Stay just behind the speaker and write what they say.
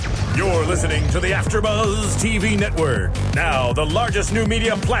You're listening to the AfterBuzz TV network, now the largest new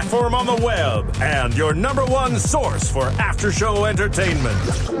media platform on the web, and your number one source for after-show entertainment.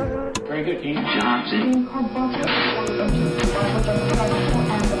 Very good, King Johnson.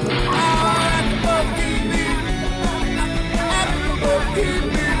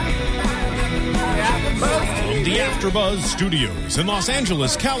 From the AfterBuzz Studios in Los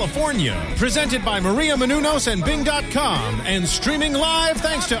Angeles, California, presented by Maria Menounos and Bing.com, and streaming live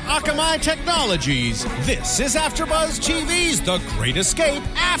thanks to Akamai Technologies, this is AfterBuzz TV's The Great Escape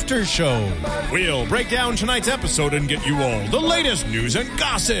After Show. We'll break down tonight's episode and get you all the latest news and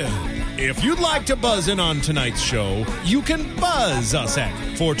gossip. If you'd like to buzz in on tonight's show, you can buzz us at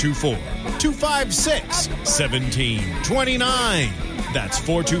 424-256-1729. That's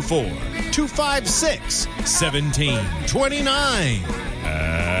 424-256-1729.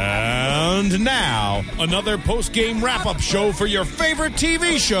 And now, another post-game wrap-up show for your favorite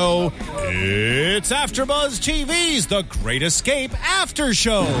TV show. It's AfterBuzz TV's The Great Escape After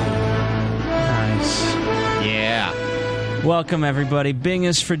Show. Nice. Yeah. Welcome, everybody. Bing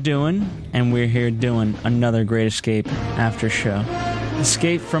is for doing, and we're here doing another Great Escape After Show.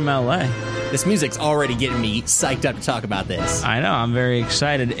 Escape from L.A. This music's already getting me psyched up to talk about this. I know. I'm very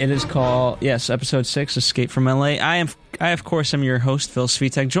excited. It is called, yes, Episode 6, Escape from L.A. I, of course, am your host, Phil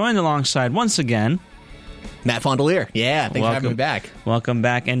Svitek, joined alongside, once again, Matt Fondelier. Yeah, thanks for having me back. Welcome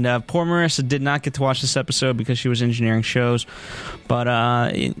back. And poor Marissa did not get to watch this episode because she was engineering shows.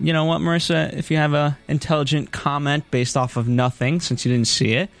 But you know what, Marissa? If you have an intelligent comment based off of nothing, since you didn't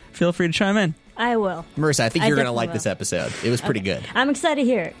see it, feel free to chime in. I will. Marissa, I think you're going to like this episode. It was pretty good. I'm excited to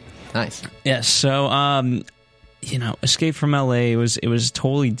hear it. Nice. Yes. So, you know, Escape from LA was a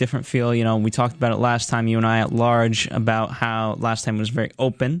totally different feel. You know, we talked about it last time, you and I at large, about how last time was very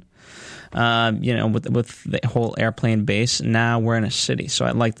open. You know, with the whole airplane base. Now we're in a city, so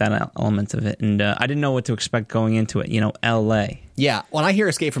I like that element of it. And I didn't know what to expect going into it. You know, L.A. Yeah, when I hear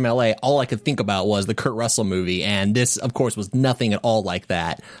Escape from L.A., all I could think about was the Kurt Russell movie, and this, of course, was nothing at all like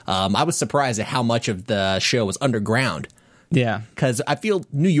that. I was surprised at how much of the show was underground. Yeah. Because I feel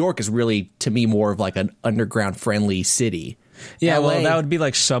New York is really, to me, more of like an underground-friendly city. Yeah, LA, well, that would be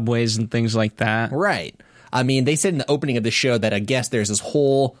like subways and things like that. Right. I mean, they said in the opening of the show that I guess there's this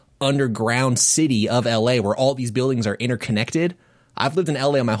whole underground city of LA where all these buildings are interconnected. I've lived in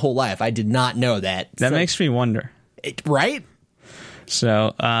LA my whole life. I did not know that. That makes me wonder. Right?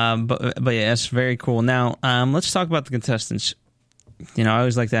 So, but yeah, it's very cool. Now, let's talk about the contestants. You know, I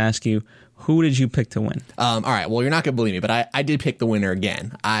always like to ask you, who did you pick to win? All right. Well, you're not going to believe me, but I did pick the winner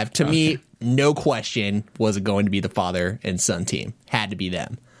again. To me, no question was it going to be the father and son team. Had to be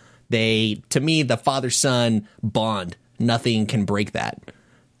them. To me, the father-son bond, nothing can break that.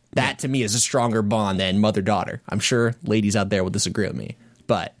 That, to me, is a stronger bond than mother-daughter. I'm sure ladies out there will disagree with me.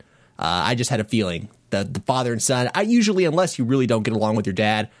 But I just had a feeling that the father and son, unless you really don't get along with your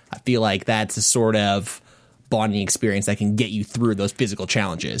dad, I feel like that's a sort of bonding experience that can get you through those physical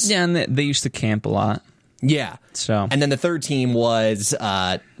challenges. Yeah, and they used to camp a lot. Yeah. So, and then the third team was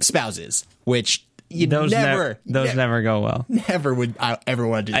spouses, which those never go well. Never would I ever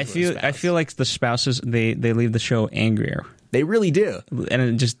want to do. I feel like the spouses they leave the show angrier. They really do.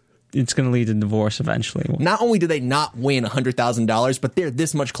 And it's going to lead to divorce eventually. Not only do they not win $100,000, but they're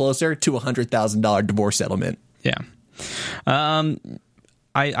this much closer to $100,000 divorce settlement. Yeah.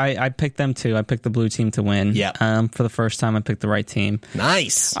 I picked them too. I picked the blue team to win. Yeah. For the first time, I picked the right team.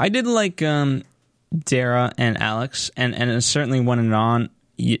 Nice. I did like Dara and Alex, and it certainly went on.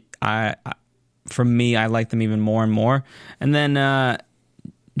 For me, I liked them even more and more. And then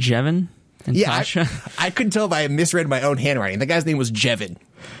Jevin and Tasha. I couldn't tell if I misread my own handwriting. The guy's name was Jevin.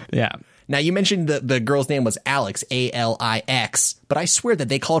 Yeah. Now, you mentioned the girl's name was Alex, A-L-I-X, but I swear that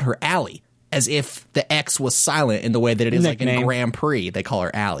they called her Allie, as if the X was silent in the way that it is nickname. Like in Grand Prix. They call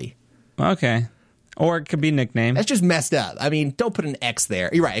her Allie. Okay. Or it could be a nickname. That's just messed up. I mean, don't put an X there.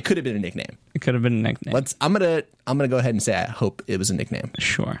 You're right. It could have been a nickname. It could have been a nickname. I'm gonna go ahead and say I hope it was a nickname.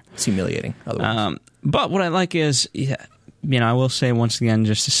 Sure. It's humiliating. Otherwise. But what I like is, I will say once again,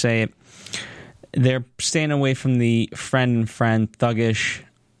 just to say it, they're staying away from the friend thuggish,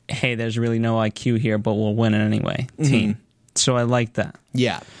 hey, there's really no IQ here, but we'll win it anyway team. So I like that.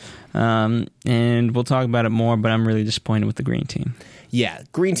 Yeah. And we'll talk about it more, but I'm really disappointed with the green team. Yeah.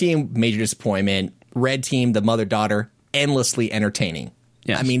 Green team, major disappointment. Red team, the mother-daughter, endlessly entertaining.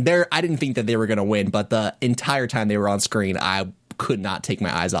 Yes. I mean, I didn't think that they were going to win, but the entire time they were on screen, I could not take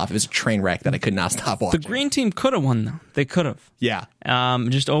my eyes off. It was a train wreck that I could not stop watching. The green team could have won, though. They could have. Yeah.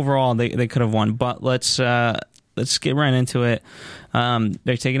 Just overall, they could have won. But let's get right into it.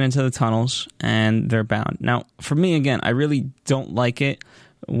 They're taken into the tunnels, and they're bound. Now, for me, again, I really don't like it,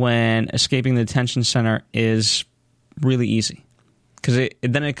 when escaping the detention center is really easy. Because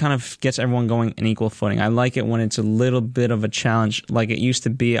then it kind of gets everyone going in equal footing. I like it when it's a little bit of a challenge like it used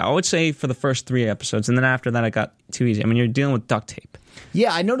to be. I would say for the first 3 episodes, and then after that it got too easy. I mean, you're dealing with duct tape.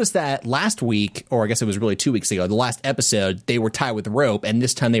 Yeah, I noticed that last week, or I guess it was really 2 weeks ago, the last episode, they were tied with rope, and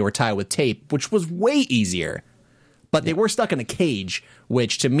this time they were tied with tape, which was way easier. But they were stuck in a cage,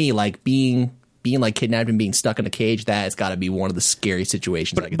 which to me, like being like kidnapped and being stuck in a cage, that has got to be one of the scary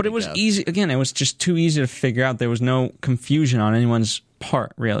situations. But it was easy. Again, it was just too easy to figure out. There was no confusion on anyone's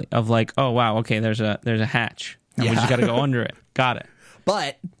part, really, of like, oh wow, okay, there's a hatch, and we just got to go under it. Got it.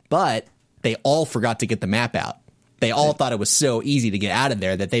 But they all forgot to get the map out. They all thought it was so easy to get out of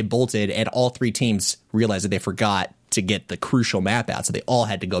there that they bolted, and all 3 teams realized that they forgot to get the crucial map out, so they all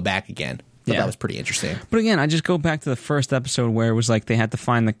had to go back again. So that was pretty interesting. But again, I just go back to the first episode where it was like they had to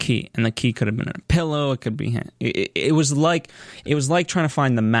find the key, and the key could have been in a pillow. It could be. It was like trying to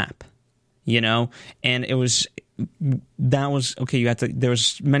find the map, And it was okay. You had to. There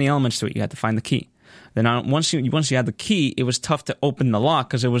was many elements to it. You had to find the key. Then once you had the key, it was tough to open the lock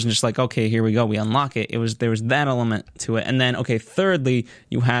because it wasn't just like, okay, here we go, we unlock it. There was that element to it, and then okay, thirdly,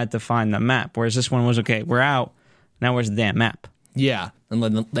 you had to find the map. Whereas this one was okay, we're out. Now where's the damn map? Yeah, and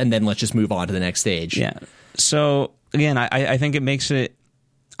then let's just move on to the next stage. Yeah. So again, I think it makes it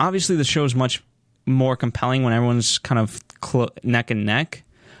obviously the show's much more compelling when everyone's kind of neck and neck.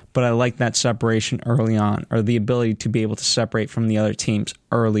 But I like that separation early on, or the ability to be able to separate from the other teams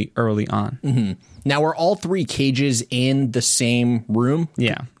early on. Mm-hmm. Now, are all 3 cages in the same room?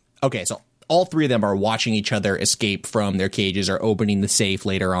 Yeah. Okay, so all 3 of them are watching each other escape from their cages or opening the safe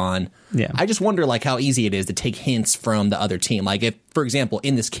later on. Yeah. I just wonder, like, how easy it is to take hints from the other team. Like, if, for example,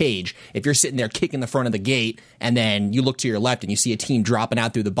 in this cage, if you're sitting there kicking the front of the gate and then you look to your left and you see a team dropping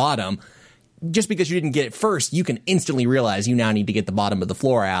out through the bottom, just because you didn't get it first, you can instantly realize you now need to get the bottom of the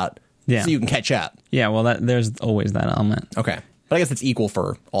floor out so you can catch up. Yeah, well, there's always that element. Okay. But I guess it's equal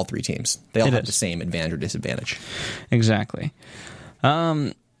for all 3 teams. They all have the same advantage or disadvantage. Exactly.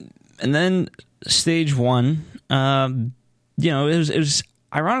 And then stage 1, it was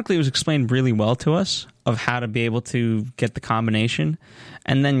ironically, it was explained really well to us of how to be able to get the combination.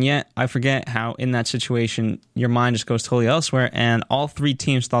 And then yet, I forget how in that situation, your mind just goes totally elsewhere. And all 3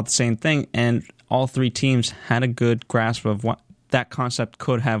 teams thought the same thing. And all 3 teams had a good grasp of what that concept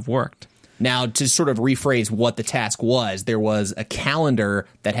could have worked. Now, to sort of rephrase what the task was, there was a calendar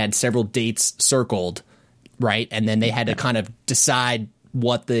that had several dates circled, right? And then they had to kind of decide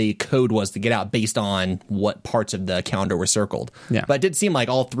what the code was to get out based on what parts of the calendar were circled. Yeah. But it did seem like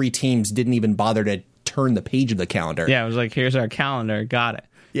all 3 teams didn't even bother to turn the page of the calendar. Yeah, it was like, here's our calendar, got it.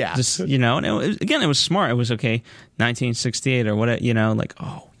 Yeah. Just, and it was smart. It was, okay, 1968 or what, like,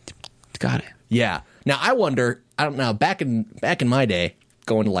 oh, got it. Yeah. Now, I wonder, I don't know, back in my day,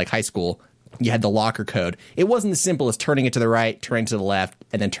 going to like high school, you had the locker code. It wasn't as simple as turning it to the right, turning to the left,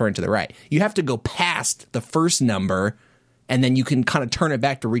 and then turn to the right. You have to go past the first number, and then you can kind of turn it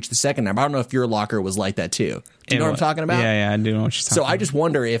back to reach the second number. I don't know if your locker was like that too. Do you know what I'm talking about? Yeah, I do know what you're talking about. So I just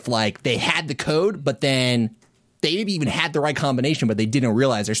wonder if like they had the code, but then they maybe even had the right combination, but they didn't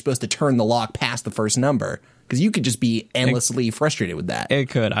realize they're supposed to turn the lock past the first number. Because you could just be endlessly frustrated with that. It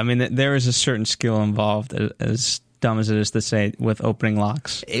could. I mean, there is a certain skill involved, as dumb as it is to say, with opening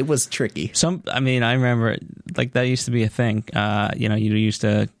locks. It was tricky. I remember, like, that used to be a thing.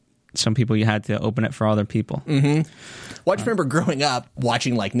 Some people, you had to open it for other people. Mm-hmm. Well, I just remember growing up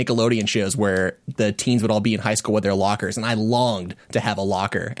watching like Nickelodeon shows where the teens would all be in high school with their lockers, and I longed to have a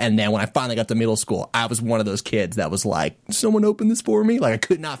locker. And then when I finally got to middle school, I was one of those kids that was like, someone open this for me? Like, I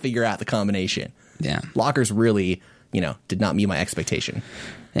could not figure out the combination. Yeah. Lockers really, did not meet my expectation.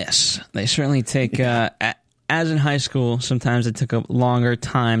 Yes, they certainly take, as in high school, sometimes it took a longer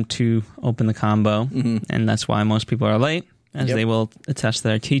time to open the combo, and that's why most people are late, as they will attest to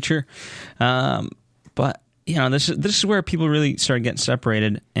their teacher. But, this is where people really started getting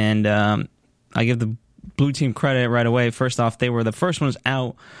separated, and I give the blue team credit right away. First off, they were the first ones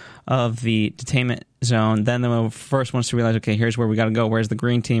out of the detainment zone. Then they were the first ones to realize, okay, here's where we got to go, whereas the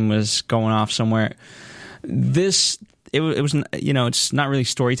green team was going off somewhere. It was it's not really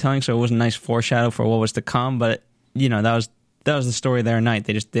storytelling, so it was a nice foreshadow for what was to come, but, that was the story of their night.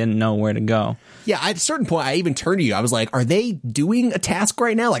 They just didn't know where to go. Yeah, at a certain point, I even turned to you. I was like, are they doing a task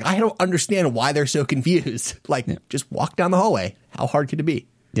right now? Like, I don't understand why they're so confused. Like, just walk down the hallway. How hard could it be?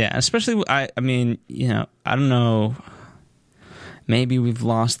 Yeah, especially, I don't know. Maybe we've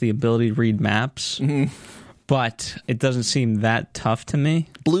lost the ability to read maps, but it doesn't seem that tough to me.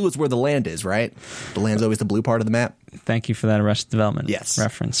 Blue is where the land is, right? The land's always the blue part of the map. Thank you for that Arrested Development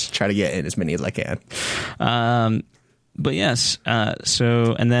reference. Yes. Try to get in as many as I can. But yes,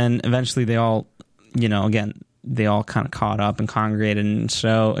 so, and then eventually they all, again, they all kind of caught up and congregated. And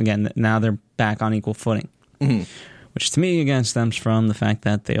so, again, now they're back on equal footing, which to me, again, stems from the fact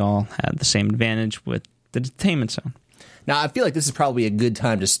that they all had the same advantage with the detainment zone. Now, I feel like this is probably a good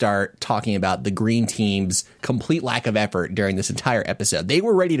time to start talking about the green team's complete lack of effort during this entire episode. They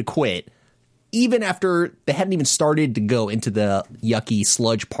were ready to quit even after they hadn't even started to go into the yucky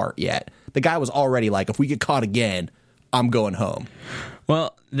sludge part yet. The guy was already like, if we get caught again, I'm going home.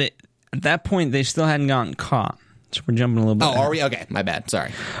 Well, at that point, they still hadn't gotten caught. So we're jumping a little bit. Oh, are we? Okay, my bad.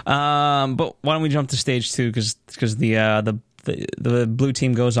 Sorry. But why don't we jump to stage 2? Because the blue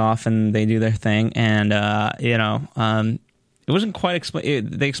team goes off and they do their thing, and it wasn't quite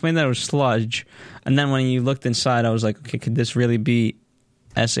explained. They explained that it was sludge, and then when you looked inside, I was like, okay, could this really be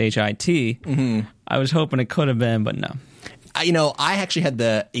SHIT? I was hoping it could have been, but no. I actually had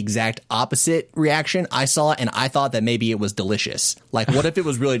the exact opposite reaction. I saw it and I thought that maybe it was delicious. Like, what if it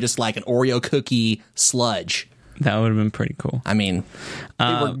was really just like an Oreo cookie sludge? That would have been pretty cool. I mean, they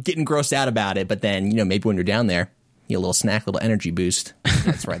were getting grossed out about it, but then, maybe when you're down there, you get a little snack, little energy boost.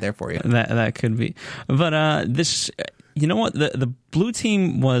 That's right there for you. That could be. But this, what? The blue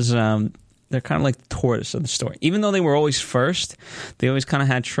team was... they're kind of like the tortoise of the story. Even though they were always first, they always kind of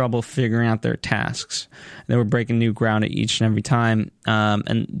had trouble figuring out their tasks. They were breaking new ground at each and every time,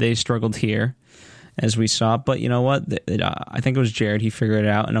 and they struggled here, as we saw. But you know what? I think it was Jared. He figured it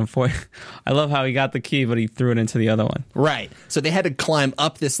out, and I love how he got the key, but he threw it into the other one. Right. So they had to climb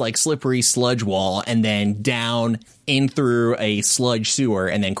up this like slippery sludge wall and then down in through a sludge sewer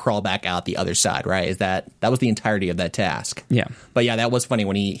and then crawl back out the other side, right? That was the entirety of that task. Yeah. But yeah, that was funny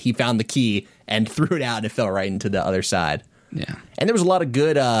when he found the key and threw it out and it fell right into the other side. Yeah. And there was a lot of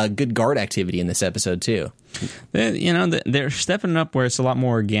good guard activity in this episode too. They're stepping up where it's a lot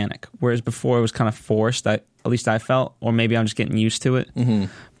more organic, whereas before it was kind of forced. At least I felt, or maybe I'm just getting used to it.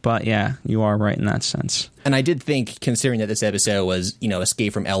 But yeah, you are right in that sense. And I did think, considering that this episode was,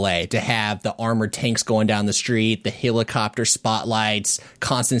 Escape from LA, to have the armored tanks going down the street, the helicopter spotlights,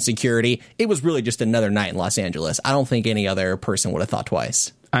 constant security, it was really just another night in Los Angeles. I don't think any other person would have thought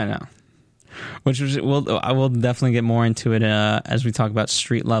twice. I know. I will definitely get more into it as we talk about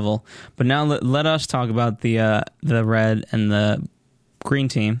street level. But now let us talk about the red and the green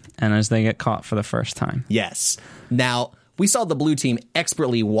team, and as they get caught for the first time. Yes. Now, we saw the blue team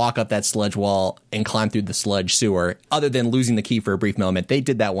expertly walk up that sludge wall and climb through the sludge sewer. Other than losing the key for a brief moment, they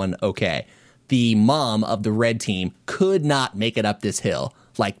did that one okay. The mom of the red team could not make it up this hill.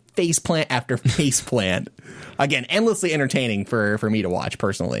 Like, faceplant after faceplant. Again, endlessly entertaining for me to watch,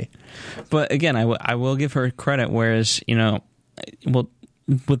 personally. But again, I will give her credit, whereas,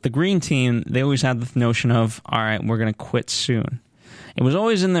 with the green team, they always had the notion of, all right, we're going to quit soon. It was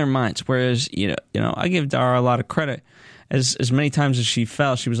always in their minds, whereas, I give Dara a lot of credit. As many times as she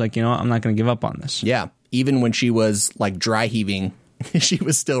fell, she was like, I'm not going to give up on this. Yeah, even when she was, like, dry heaving, she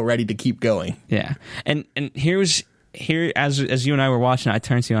was still ready to keep going. Yeah, and here as you and I were watching, I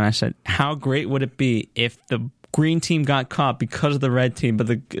turned to you and I said, how great would it be if the green team got caught because of the red team, but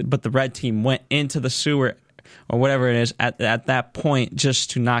the red team went into the sewer or whatever it is at that point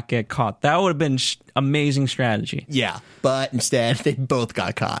just to not get caught? That would have been amazing strategy. Yeah, but instead they both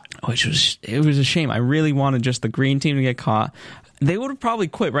got caught. It was a shame. I really wanted just the green team to get caught. They would have probably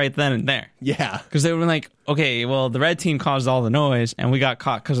quit right then and there. Yeah. Because they would have been like, okay, well, the red team caused all the noise, and we got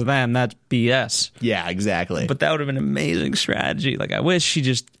caught because of them. That's BS. Yeah, exactly. But that would have been an amazing strategy. Like, I wish she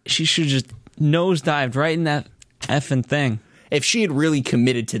should have just nosedived right in that effing thing. If she had really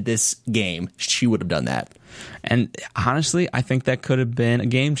committed to this game, she would have done that. And honestly, I think that could have been a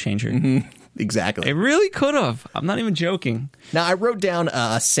game changer. Mm-hmm. Exactly. It really could have. I'm not even joking. Now, I wrote down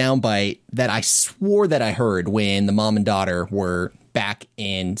a soundbite that I swore that I heard when the mom and daughter were back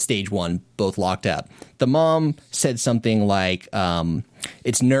in stage 1, both locked up. The mom said something like,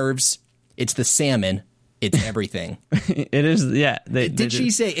 it's nerves, it's the salmon, it's everything. It is, yeah. Did she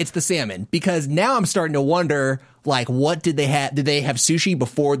say it's the salmon? Because now I'm starting to wonder, like, what did they have? Did they have sushi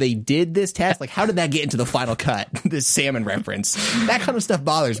before they did this test? Like, how did that get into the final cut, this salmon reference? That kind of stuff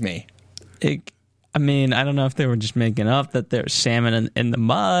bothers me. I mean, I don't know if they were just making up that there's salmon in the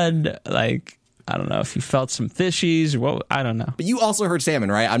mud. Like, I don't know if you felt some fishies or what. I don't know. But you also heard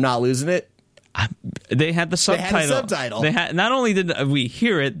salmon, right? I'm not losing it. They had the subtitle. They had not only did we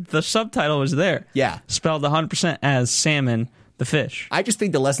hear it, the subtitle was there. Yeah. Spelled 100% as salmon, the fish. I just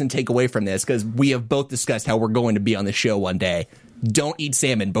think the lesson to take away from this, because we have both discussed how we're going to be on the show one day. Don't eat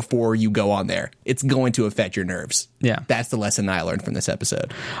salmon before you go on there. It's going to affect your nerves. Yeah. That's the lesson I learned from this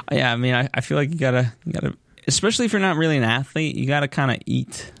episode. Yeah, I mean, I feel like you gotta, especially if you're not really an athlete, you got to kind of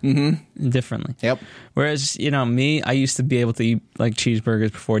eat differently. Yep. Whereas, me, I used to be able to eat like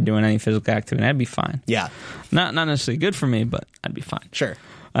cheeseburgers before doing any physical activity. I'd be fine. Yeah. Not necessarily good for me, but I'd be fine. Sure.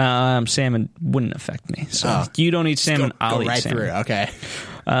 Salmon wouldn't affect me. So you don't eat salmon, I'll eat right salmon. through. Okay.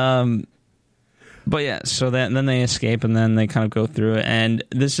 But yeah, so then they escape and then they kind of go through it. And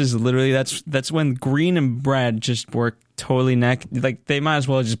this is literally, that's when Green and Brad just work totally like they might as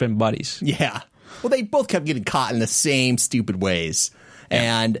well have just been buddies. Yeah. Well, they both kept getting caught in the same stupid ways.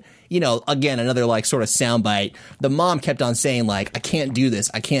 Yeah. And, again, another like sort of soundbite. The mom kept on saying like, I can't do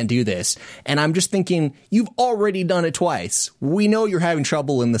this. I can't do this. And I'm just thinking, you've already done it twice. We know you're having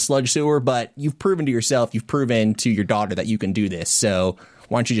trouble in the sludge sewer, but you've proven to yourself, you've proven to your daughter that you can do this. So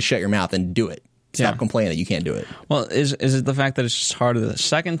why don't you just shut your mouth and do it? Stop complaining that you can't do it. Well, is it the fact that it's just harder the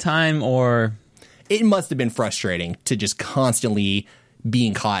second time, or? It must have been frustrating to just constantly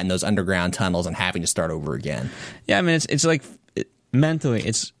being caught in those underground tunnels and having to start over again. Yeah, I mean, it's like mentally,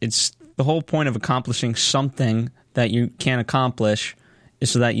 it's the whole point of accomplishing something that you can't accomplish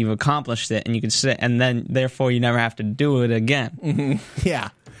is so that you've accomplished it and you can sit, and then therefore you never have to do it again. Mm-hmm. Yeah.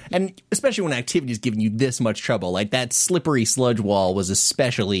 And especially when activity is giving you this much trouble, like that slippery sludge wall was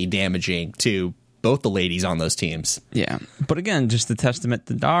especially damaging to both the ladies on those teams. Yeah. But again, just a testament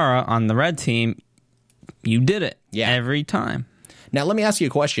to Dara on the red team, you did it every time. Now, let me ask you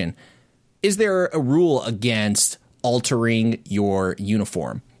a question. Is there a rule against altering your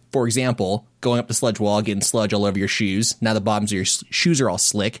uniform? For example, going up the sludge wall, getting sludge all over your shoes. Now the bottoms of your shoes are all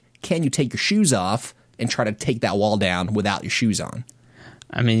slick. Can you take your shoes off and try to take that wall down without your shoes on?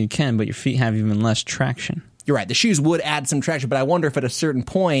 I mean, you can, but your feet have even less traction. You're right. The shoes would add some traction, but I wonder if at a certain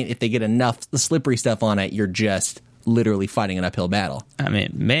point, if they get enough the slippery stuff on it, you're just literally fighting an uphill battle. I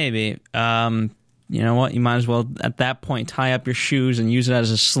mean, maybe. You know what? You might as well, at that point, tie up your shoes and use it as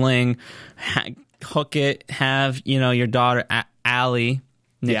a sling, hook it, have, your daughter, Allie,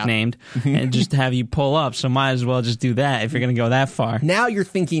 nicknamed, and just have you pull up. So might as well just do that if you're going to go that far. Now you're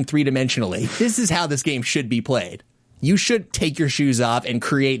thinking three-dimensionally. This is how this game should be played. You should take your shoes off and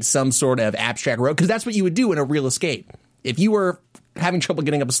create some sort of abstract road, because that's what you would do in a real escape. If you were having trouble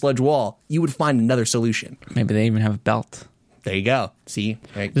getting up a sludge wall, you would find another solution. Maybe they even have a belt. There you go. See?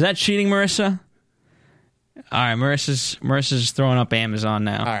 Is that cheating, Marissa? All right, Marissa's throwing up Amazon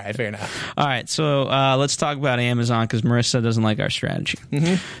now. All right, fair enough. All right, so let's talk about Amazon, because Marissa doesn't like our strategy.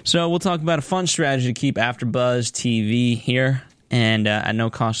 Mm-hmm. So we'll talk about a fun strategy to keep AfterBuzz TV here and at no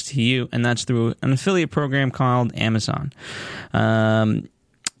cost to you, and that's through an affiliate program called Amazon.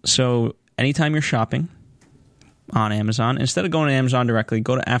 So anytime you're shopping on Amazon, instead of going to Amazon directly,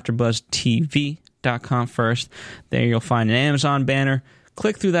 go to AfterBuzzTV.com first. There you'll find an Amazon banner.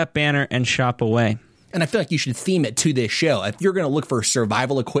 Click through that banner and shop away. And I feel like you should theme it to this show. If you're going to look for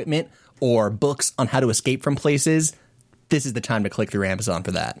survival equipment or books on how to escape from places, this is the time to click through Amazon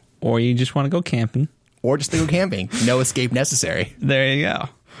for that. Or you just want to go camping. Or just to go camping. No escape necessary. There you go.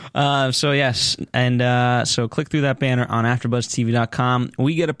 So yes, and so click through that banner on AfterBuzzTV.com.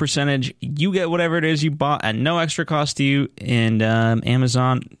 We get a percentage. You get whatever it is you bought at no extra cost to you. And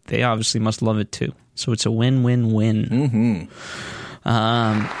Amazon, they obviously must love it too. So it's a win-win-win.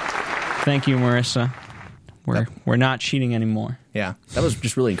 Mm-hmm. Thank you, Marissa. We're not cheating anymore. Yeah, that was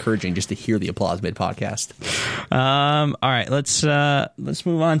just really encouraging just to hear the applause mid-podcast. All right, let's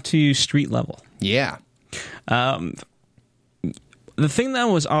move on to street level. Yeah. The thing that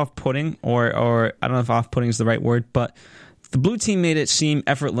was off-putting, or I don't know if off-putting is the right word, but the blue team made it seem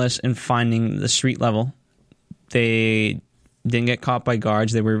effortless in finding the street level. They didn't get caught by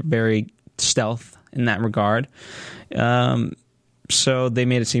guards. They were very stealth in that regard. So they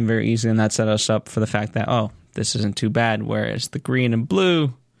made it seem very easy, and that set us up for the fact that, this isn't too bad. Whereas the green and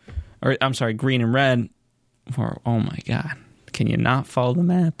blue, green and red, were, oh my God. Can you not follow the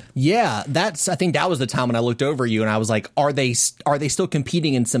map? Yeah, I think that was the time when I looked over you and I was like, are they still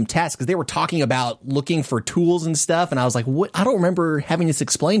competing in some tests? Because they were talking about looking for tools and stuff, and I was like, what? I don't remember having this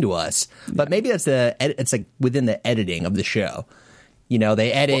explained to us. But maybe it's like within the editing of the show.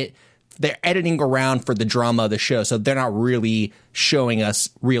 They're editing around for the drama of the show, so they're not really showing us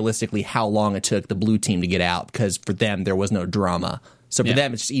realistically how long it took the blue team to get out, because for them there was no drama. So for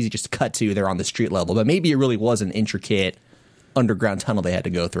them it's just easy just to cut to they're on the street level. But maybe it really was an intricate underground tunnel they had to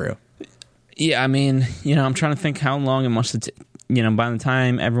go through. Yeah, I mean, I'm trying to think how long it must have by the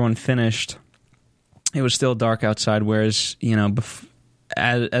time everyone finished, it was still dark outside, whereas,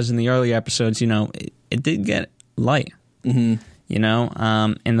 as in the early episodes, it did get light, in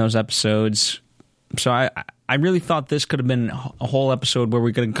those episodes. So I really thought this could have been a whole episode where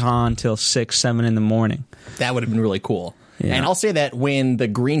we could have gone till 6, 7 in the morning. That would have been really cool. Yeah. And I'll say that when the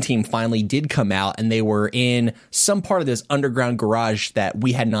green team finally did come out and they were in some part of this underground garage that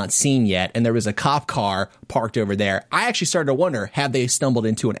we had not seen yet, and there was a cop car parked over there, I actually started to wonder, have they stumbled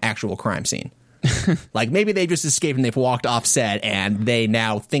into an actual crime scene? Like maybe they just escaped and they've walked off set and they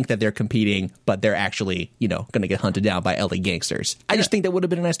now think that they're competing, but they're actually, going to get hunted down by LA gangsters. I just think that would have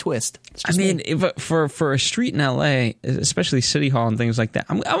been a nice twist. I mean, for a street in LA, especially City Hall and things like that,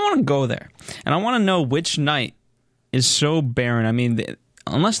 I want to go there. And I want to know which night is so barren. I mean,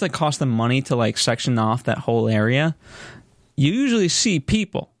 unless they cost them money to like section off that whole area, you usually see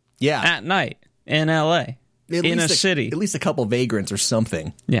people at night in LA, in a city. At least a couple vagrants or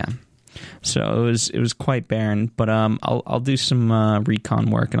something. Yeah. So it was quite barren, but I'll do some recon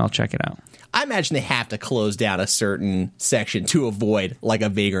work and I'll check it out. I imagine they have to close down a certain section to avoid like a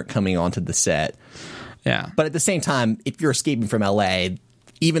vagrant coming onto the set. Yeah. But at the same time, if you're escaping from LA,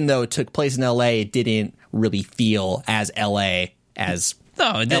 even though it took place in LA, it didn't really feel as LA as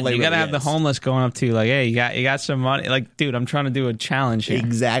no, it didn't. LA You gotta really have the homeless going up to you like, hey, you got some money. Like, dude, I'm trying to do a challenge here.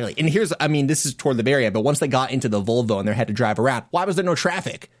 Exactly. And this is toward the Bay Area, but once they got into the Volvo and they had to drive around, why was there no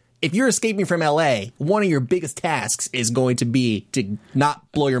traffic? If you're escaping from LA, one of your biggest tasks is going to be to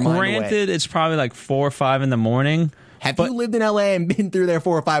not blow your mind away. Granted, it's probably like 4 or 5 in the morning. Have you lived in LA and been through there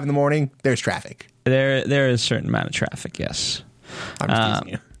 4 or 5 in the morning? There's traffic. There is a certain amount of traffic, yes. I'm just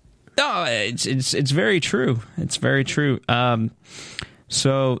teasing you. No, it's very true. It's very true.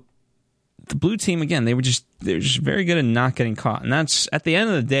 So the blue team, again, they're just very good at not getting caught, and that's at the end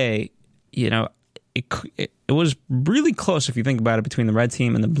of the day, it was really close if you think about it between the red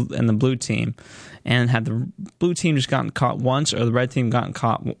team and the blue team, and had the blue team just gotten caught once or the red team gotten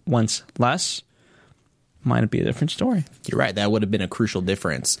caught once less, might be a different story. You're right. That would have been a crucial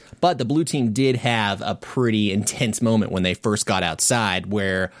difference. But the blue team did have a pretty intense moment when they first got outside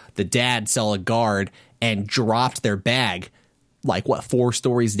where the dad saw a guard and dropped their bag 4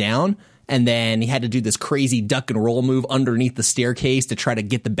 stories down. And then he had to do this crazy duck and roll move underneath the staircase to try to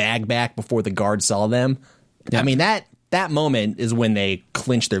get the bag back before the guard saw them. Yeah. I mean, that moment is when they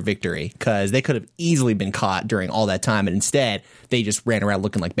clinched their victory, because they could have easily been caught during all that time. And instead, they just ran around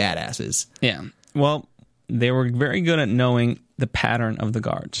looking like badasses. Yeah. Well, they were very good at knowing the pattern of the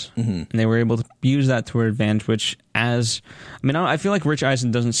guards. Mm-hmm. And they were able to use that to their advantage, which I feel like Rich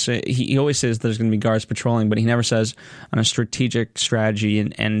Eisen doesn't say, he always says there's going to be guards patrolling, but he never says on a strategic strategy.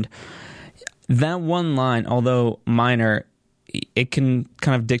 And that one line, although minor, it can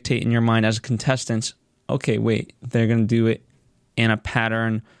kind of dictate in your mind as a contestant, okay, wait, they're going to do it in a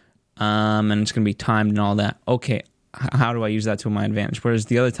pattern, and it's going to be timed and all that. Okay, how do I use that to my advantage? Whereas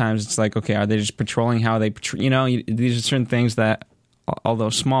the other times, it's like, okay, are they just patrolling how they patrol? These are certain things that, although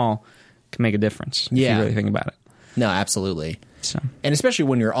small, can make a difference if you really think about it. No, absolutely. So. And especially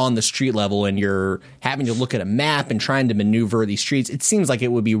when you're on the street level and you're having to look at a map and trying to maneuver these streets, it seems like it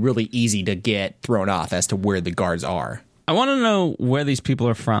would be really easy to get thrown off as to where the guards are. I want to know where these people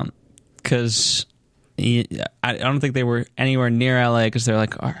are from, because I don't think they were anywhere near LA, because they're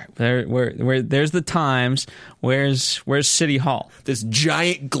like, all right, where there's the Times, where's City Hall? This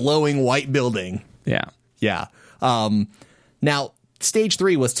giant glowing white building. Yeah. Yeah. Now, Stage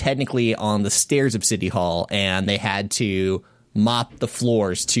 3 was technically on the stairs of City Hall, and they had to mop the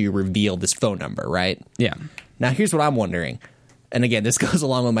floors to reveal this phone number, right? Yeah. Now, here's what I'm wondering. And again, this goes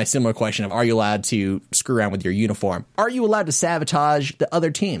along with my similar question of, are you allowed to screw around with your uniform? Are you allowed to sabotage the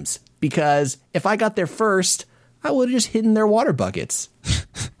other teams? Because if I got there first, I would have just hidden their water buckets.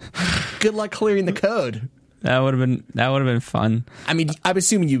 Good luck clearing the code. That would have been fun. I mean, I'm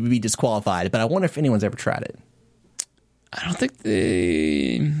assuming you would be disqualified, but I wonder if anyone's ever tried it. I don't think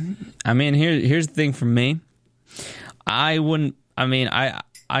here's the thing for me. I wouldn't. I mean,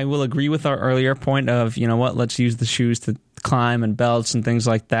 I will agree with our earlier point of, you know what, let's use the shoes to climb and belts and things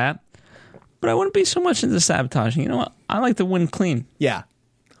like that. But I wouldn't be so much into sabotaging. You know what? I like to win clean. Yeah.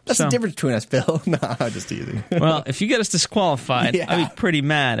 That's the difference between us, Phil. No, I'm just teasing. Well, if you get us disqualified, I'd be pretty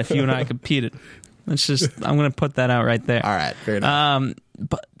mad if you and I competed. I'm going to put that out right there. All right, fair enough.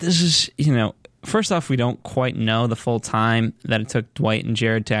 But this is, first off, we don't quite know the full time that it took Dwight and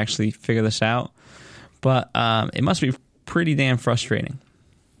Jared to actually figure this out. But it must be pretty damn frustrating.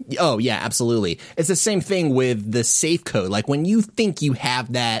 Oh, yeah, absolutely. It's the same thing with the safe code. Like, when you think you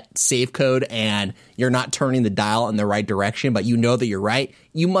have that safe code and you're not turning the dial in the right direction, but you know that you're right,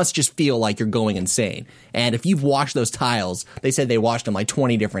 you must just feel like you're going insane. And if you've watched those tiles, they said they watched them like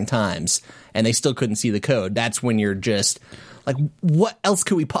 20 different times, and they still couldn't see the code. That's when you're just like, what else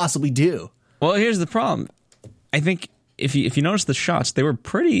could we possibly do? Well, here's the problem. I think if you notice the shots, they were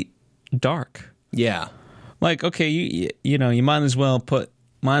pretty dark. Yeah. Like, okay, you might as well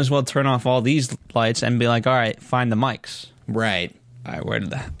turn off all these lights and be like, all right, find the mics. Right. All right, where did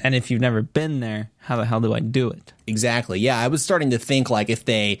that? And if you've never been there, how the hell do I do it? Exactly. Yeah, I was starting to think like if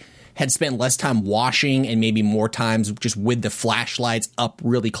they had spent less time washing and maybe more times just with the flashlights up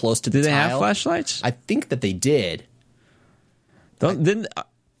really close to the Did they tile. have flashlights? I think that they did. Did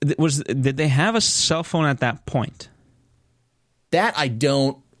they have a cell phone at that point? That I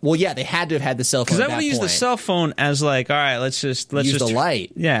don't. Well, yeah, they had to have had the cell phone. Because at I would that use the point. cell phone as like, all right, let's just Use the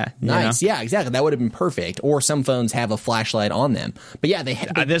light. Yeah, Nice. you know? Yeah, exactly. That would have been perfect. Or some phones have a flashlight on them. But yeah, they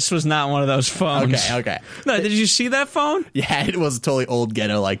had. This was not one of those phones. Okay. No, did you see that phone? Yeah, it was a totally old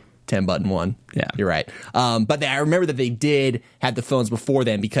ghetto, like 10-button one. Yeah. You're right. But I remember that they did have the phones before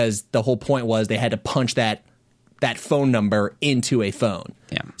then because the whole point was they had to punch that phone number into a phone.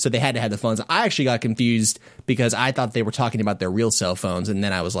 Yeah. So they had to have the phones. I actually got confused because I thought they were talking about their real cell phones, and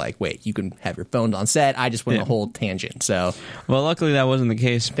then I was like, wait, you can have your phone on set. I just went on a whole tangent. So Well, luckily that wasn't the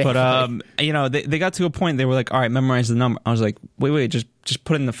case. But you know, they got to a point they were like, all right, memorize the number. I was like, wait, just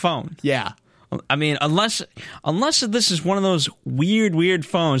put it in the phone. yeah. I mean, unless this is one of those weird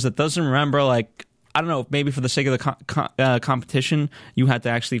phones that doesn't remember, like, I don't know, maybe for the sake of the competition, you had to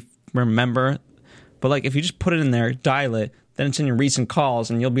actually remember. But like, if you just put it in there, dial it, then it's in your recent calls,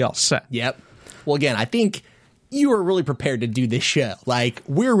 and you'll be all set. Yep. Well, again, I think you were really prepared to do this show. Like,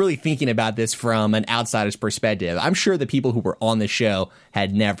 we're really thinking about this from an outsider's perspective. I'm sure the people who were on the show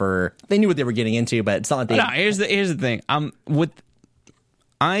had never, they knew what they were getting into, but it's not like they. No, here's the thing.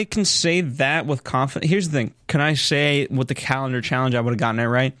 I can say that with confidence. Here's the thing. Can I say with the calendar challenge I would have gotten it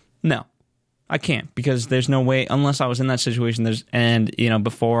right? No. I can't, because there's no way, unless I was in that situation,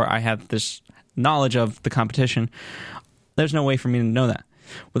 before I had this knowledge of the competition, there's no way for me to know that.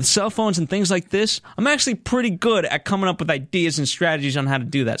 With cell phones and things like this, I'm actually pretty good at coming up with ideas and strategies on how to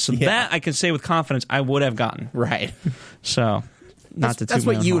do that. So that I can say with confidence I would have gotten. Right. So, that's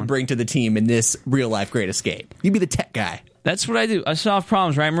what you would bring to the team in this real life Great Escape. You'd be the tech guy. That's what I do. I solve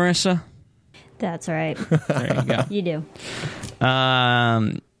problems, right, Marissa? That's right. There you go. You do.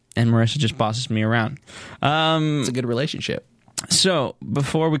 And Marissa just bosses me around. It's a good relationship. So,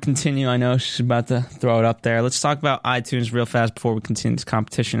 before we continue, I know she's about to throw it up there. Let's talk about iTunes real fast before we continue this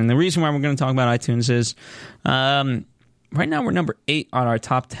competition. And the reason why we're going to talk about iTunes is right now we're number 8 on our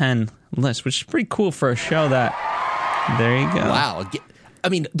top 10 list, which is pretty cool for a show that... There you go. Wow. I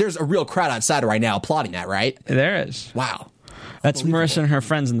mean, there's a real crowd outside right now applauding that, right? There is. Wow. That's Marissa and her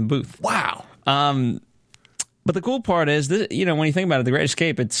friends in the booth. Wow. But the cool part is, when you think about it, The Great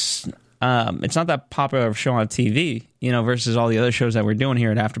Escape, it's not that popular of a show on TV, versus all the other shows that we're doing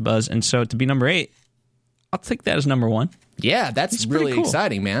here at AfterBuzz. And so to be number 8, I'll take that as number 1. Yeah, that's really cool.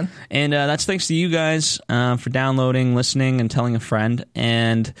 exciting, man. And that's thanks to you guys for downloading, listening, and telling a friend.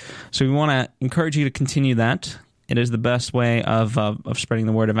 And so we want to encourage you to continue that. It is the best way of spreading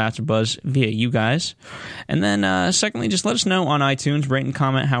the word of AfterBuzz via you guys. And then, secondly, just let us know on iTunes, rate and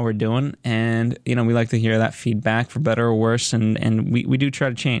comment how we're doing. And, we like to hear that feedback for better or worse. And we do try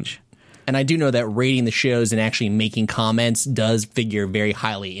to change. And I do know that rating the shows and actually making comments does figure very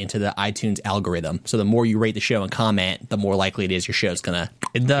highly into the iTunes algorithm. So the more you rate the show and comment, the more likely it is your show's going to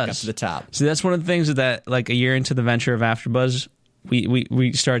pick up to the top. So that's one of the things that, like, a year into the venture of AfterBuzz,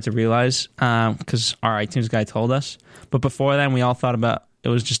 we started to realize, because our iTunes guy told us. But before then, we all thought about it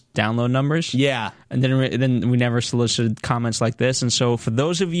was just download numbers. Yeah. And then we never solicited comments like this. And so for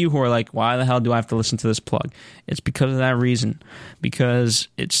those of you who are like, why the hell do I have to listen to this plug? It's because of that reason. Because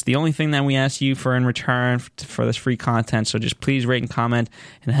it's the only thing that we ask you for in return for this free content. So just please rate and comment.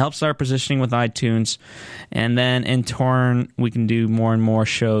 It helps our positioning with iTunes. And then in turn, we can do more and more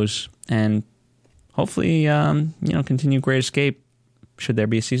shows. And hopefully, continue Great Escape. Should there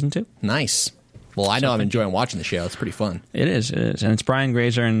be a season 2? Nice. Well, I know I'm enjoying watching the show. It's pretty fun. It is. And it's Brian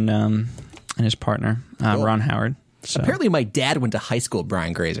Grazer and his partner, Cool. Ron Howard. So. Apparently, my dad went to high school with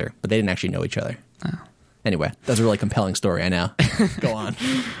Brian Grazer, but they didn't actually know each other. Oh. Anyway, that's a really compelling story, I know. Go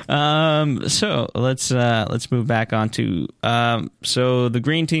on. So let's move back on to so the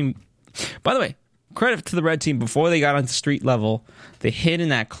green team. By the way, credit to the red team. Before they got onto street level, they hid in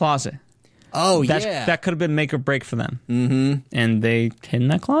that closet. Oh, yeah. That could have been make or break for them. Mm-hmm. And they hid in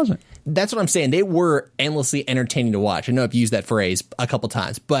that closet. That's what I'm saying. They were endlessly entertaining to watch. I know I've used that phrase a couple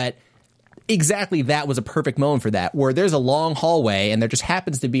times, but exactly that was a perfect moment for that, where there's a long hallway and there just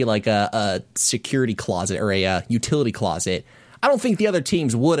happens to be like a security closet or a utility closet. I don't think the other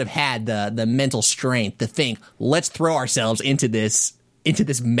teams would have had the mental strength to think, let's throw ourselves into this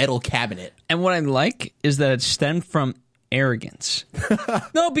metal cabinet. And what I like is that it stemmed from arrogance.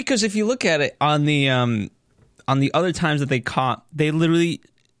 No, because if you look at it on the other times that they caught, they literally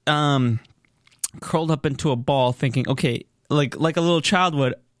curled up into a ball thinking, okay, like a little child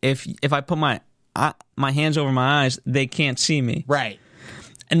would, if I put my my hands over my eyes, they can't see me. Right.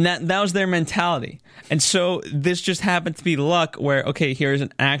 And that was their mentality. And so this just happened to be luck where, okay, here's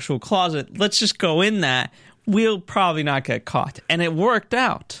an actual closet. Let's just go in that. We'll probably not get caught. And it worked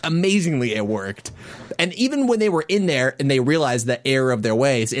out. Amazingly, it worked. And even when they were in there and they realized the error of their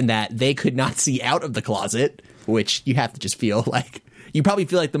ways in that they could not see out of the closet, which you have to just feel like, you probably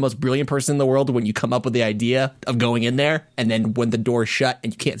feel like the most brilliant person in the world when you come up with the idea of going in there. And then when the door's shut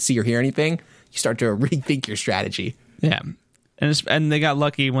and you can't see or hear anything, you start to rethink your strategy. Yeah. And they got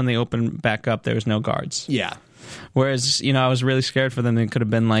lucky when they opened back up, there was no guards. Yeah. Whereas, I was really scared for them. They could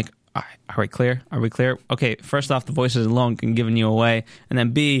have been like, all right, are we clear? Are we clear? Okay, first off, the voices alone can giving you away. And then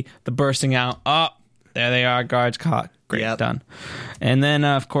B, the bursting out. Oh, there they are. Guards caught. Great, done. And then,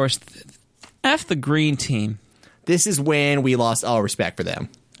 of course, F the green team. This is when we lost all respect for them.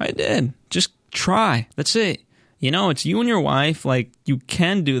 I did. Just try. That's it. It's you and your wife. Like, you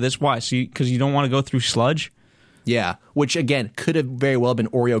can do this. Why? Because you don't want to go through sludge? Yeah, which, again, could have very well been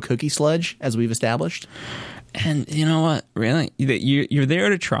Oreo cookie sludge, as we've established. And you know what? Really? You're there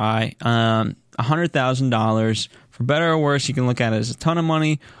to try. $100,000. For better or worse, you can look at it as a ton of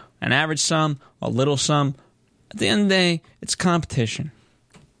money, an average sum, a little sum. At the end of the day, it's competition.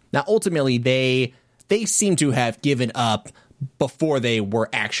 Now, ultimately, they seem to have given up before they were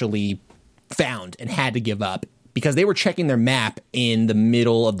actually found and had to give up because they were checking their map in the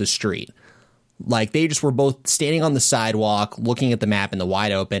middle of the street. Like, they just were both standing on the sidewalk, looking at the map in the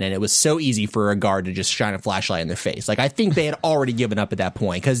wide open, and it was so easy for a guard to just shine a flashlight in their face. Like, I think they had already given up at that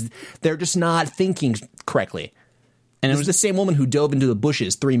point, because they're just not thinking correctly. And it was the same woman who dove into the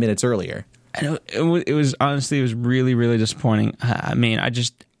bushes 3 minutes earlier. And it was honestly, it was really, really disappointing. I mean, I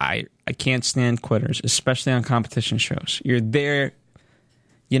can't stand quitters, especially on competition shows. You're there,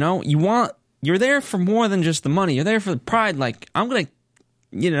 you're there for more than just the money. You're there for the pride. Like, I'm going to,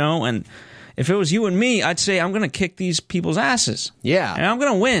 and if it was you and me, I'd say I'm going to kick these people's asses. Yeah. And I'm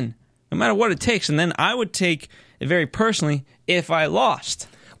going to win, no matter what it takes. And then I would take it very personally if I lost.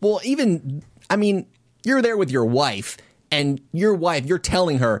 Well, you're there with your wife, and you're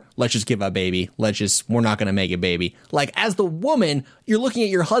telling her, let's just give up, baby. We're not going to make it, baby. Like, as the woman, you're looking at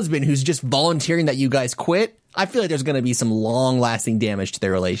your husband who's just volunteering that you guys quit. I feel like there's going to be some long-lasting damage to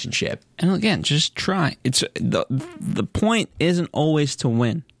their relationship. And again, just try. It's the point isn't always to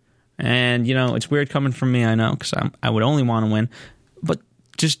win. And, it's weird coming from me, I know, because I would only want to win. But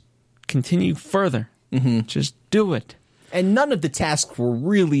just continue further. Mm-hmm. Just do it. And none of the tasks were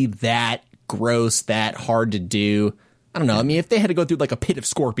really that gross, that hard to do. I don't know. I mean, if they had to go through like a pit of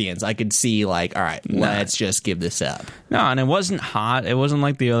scorpions, I could see like, all right, let's just give this up. No, and it wasn't hot. It wasn't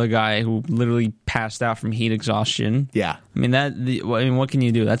like the other guy who literally passed out from heat exhaustion. Yeah. I mean, what can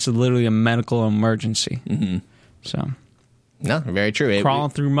you do? That's literally a medical emergency. Mm-hmm. So. No, very true.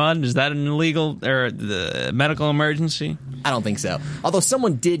 Crawling through mud, is that an illegal or the medical emergency? I don't think so. Although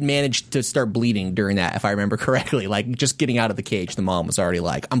someone did manage to start bleeding during that, if I remember correctly. Like, just getting out of the cage, the mom was already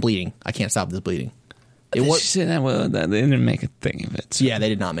like, I'm bleeding. I can't stop this bleeding. Did she say that? Well, they didn't make a thing of it. So. Yeah, they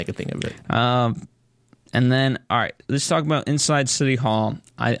did not make a thing of it. And then, all right, let's talk about inside City Hall.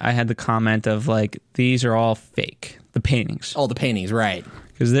 I had the comment of, like, these are all fake. The paintings. Oh, the paintings, right.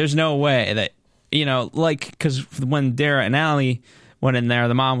 Because there's no way that, because when Dara and Allie went in there,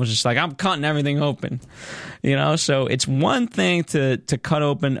 the mom was just like, I'm cutting everything open. So it's one thing to cut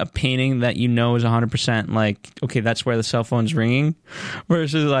open a painting that is 100% like, okay, that's where the cell phone's ringing,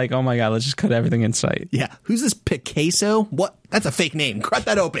 versus like, oh my God, let's just cut everything in sight. Yeah. Who's this Picasso? What? That's a fake name. Cut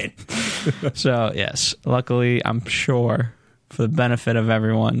that open. So, yes, luckily, I'm sure for the benefit of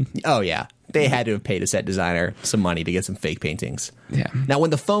everyone. Oh, yeah. They had to have paid a set designer some money to get some fake paintings. Yeah. Now,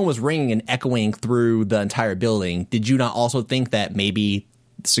 when the phone was ringing and echoing through the entire building, did you not also think that maybe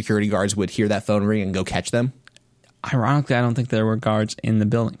security guards would hear that phone ring and go catch them? Ironically, I don't think there were guards in the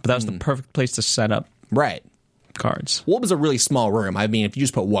building, but that was the perfect place to set up guards. Well, it was a really small room. I mean, if you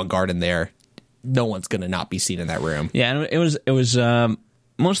just put one guard in there, no one's going to not be seen in that room. Yeah, and it was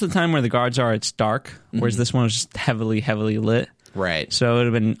most of the time where the guards are, it's dark, whereas this one was just heavily lit. Right. So it would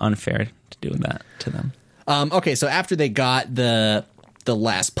have been unfair to do that to them. Okay, so after they got the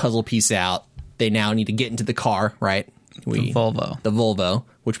last puzzle piece out, they now need to get into the car, right? The Volvo. The Volvo,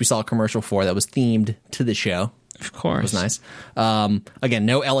 which we saw a commercial for that was themed to the show. Of course. It was nice. Again,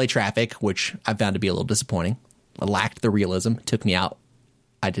 no LA traffic, which I found to be a little disappointing. It lacked the realism. It took me out.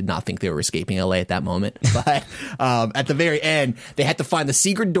 I did not think they were escaping LA at that moment. But at the very end, they had to find the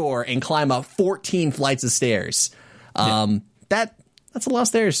secret door and climb up 14 flights of stairs. That's a lot of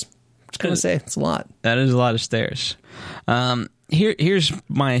stairs. I'm just going to say, it's a lot. That is a lot of stairs. Here's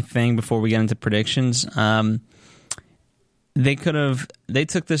my thing before we get into predictions. They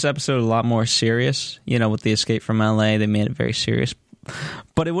took this episode a lot more serious, with the escape from LA. They made it very serious.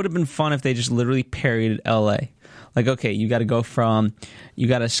 But it would have been fun if they just literally parodied LA. Like, okay, you got to go from like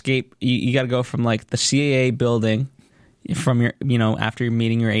the CAA building from your, after you're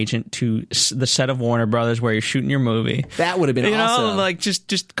meeting your agent to the set of Warner Brothers where you're shooting your movie. That would have been awesome. Like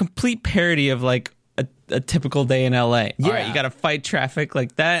just complete parody of like a typical day in LA. Yeah. All right, you got to fight traffic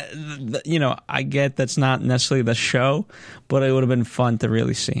like that. I get that's not necessarily the show, but it would have been fun to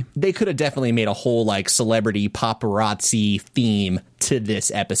really see. They could have definitely made a whole like celebrity paparazzi theme to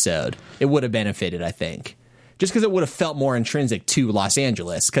this episode. It would have benefited, I think. Just because it would have felt more intrinsic to Los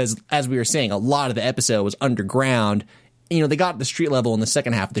Angeles. Because as we were saying, a lot of the episode was underground. They got the street level in the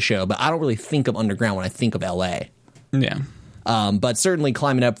second half of the show, but I don't really think of underground when I think of LA. Yeah. But certainly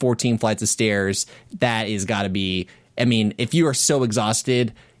climbing up 14 flights of stairs, that is got to be, if you are so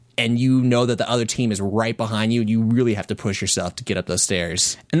exhausted and you know that the other team is right behind you, you really have to push yourself to get up those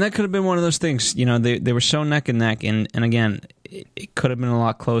stairs. And that could have been one of those things, they were so neck and neck, and again, it could have been a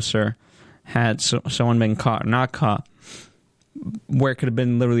lot closer had someone been caught or not caught, where it could have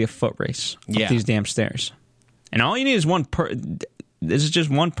been literally a foot race up these damn stairs. And all you need is this is just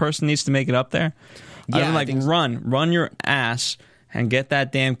one person needs to make it up there. Yeah, run your ass and get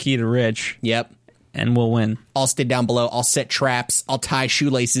that damn key to Rich. Yep. And we'll win. I'll stay down below. I'll set traps. I'll tie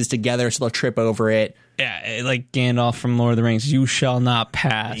shoelaces together so they'll trip over it. Like Gandalf from Lord of the Rings. You shall not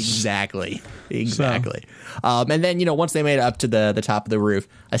pass. Exactly. And then, once they made it up to the top of the roof,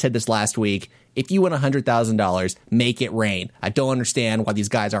 I said this last week, if you win $100,000, make it rain. I don't understand why these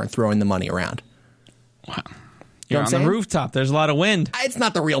guys aren't throwing the money around. Wow. You're on the rooftop. There's a lot of wind. It's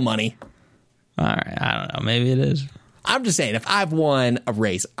not the real money. All right. I don't know. Maybe it is. I'm just saying, if I've won a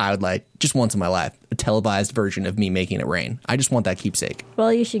race, I would like, just once in my life, a televised version of me making it rain. I just want that keepsake.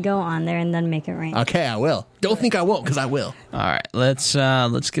 Well, you should go on there and then make it rain. Okay, I will. Don't think I won't, because I will. All right, let's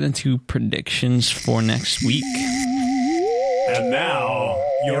get into predictions for next week. And now,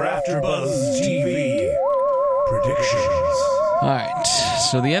 your AfterBuzz TV predictions. All right,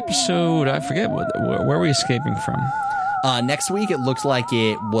 so the episode, I forget, where are we escaping from? Next week, it looks like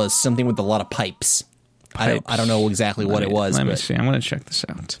it was something with a lot of pipes. I don't know exactly what it was. Let me see. I'm going to check this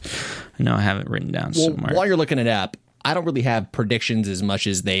out. I know I have it written down somewhere. While you're looking it up, I don't really have predictions as much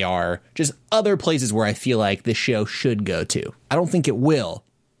as they are just other places where I feel like this show should go to. I don't think it will,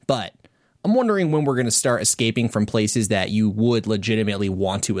 but I'm wondering when we're going to start escaping from places that you would legitimately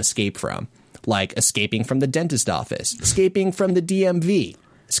want to escape from, like escaping from the dentist office, escaping from the DMV,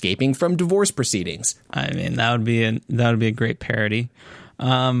 escaping from divorce proceedings. I mean, that would be a great parody.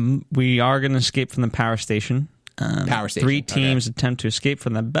 We are going to escape from the power station. Three teams attempt to escape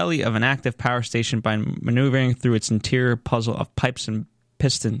from the belly of an active power station by maneuvering through its interior puzzle of pipes and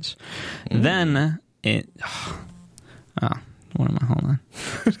pistons. Then what am I? Hold on.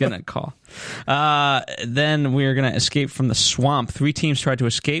 I was getting a call. Then we are going to escape from the swamp. 3 teams try to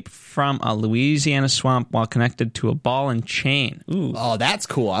escape from a Louisiana swamp while connected to a ball and chain. Ooh. Oh, that's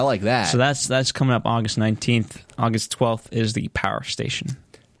cool. I like that. So that's coming up August 19th. August 12th is the power station.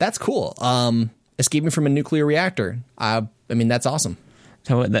 That's cool. Escaping from a nuclear reactor. I mean, that's awesome.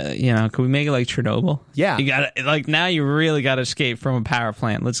 So, could we make it like Chernobyl? Yeah. You got now you really got to escape from a power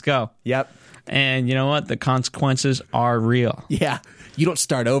plant. Let's go. Yep. And you know what? The consequences are real. Yeah. You don't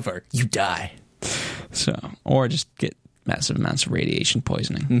start over. You die. So, or just get massive amounts of radiation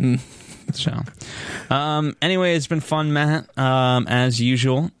poisoning. Mm-hmm. So, anyway, it's been fun, Matt, as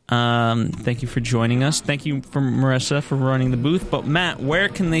usual. Thank you for joining us. Thank you for Marissa for running the booth. But Matt, where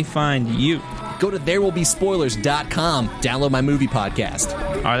can they find you? Go to therewillbespoilers.com. Download my movie podcast.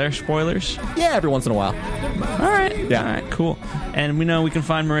 Are there spoilers? Yeah, every once in a while. All right. Yeah. All right, cool. And we know we can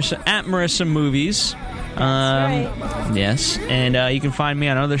find Marissa at Marissa Movies. That's right. Yes. And you can find me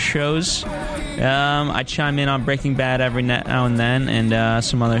on other shows. I chime in on Breaking Bad every now and then, and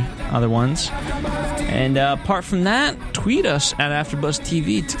some other ones. And apart from that, tweet us at AfterBuzz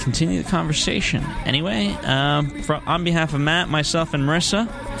TV to continue the conversation. Anyway, on behalf of Matt, myself, and Marissa,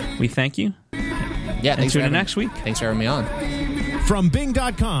 we thank you. Yeah, and tune in next week. Thanks for having me on. From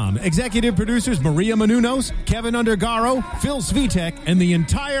Bing.com, executive producers Maria Menounos, Kevin Undergaro, Phil Svitek, and the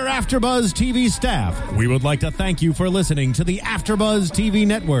entire AfterBuzz TV staff, we would like to thank you for listening to the AfterBuzz TV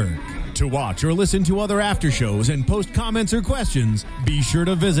network. To watch or listen to other after shows and post comments or questions, be sure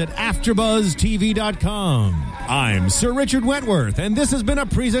to visit AfterBuzzTV.com. I'm Sir Richard Wentworth, and this has been a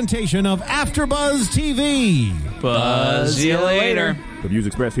presentation of AfterBuzz TV. Buzz you later. The views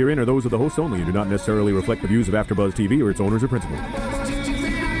expressed herein are those of the hosts only and do not necessarily reflect the views of AfterBuzz TV or its owners or principals.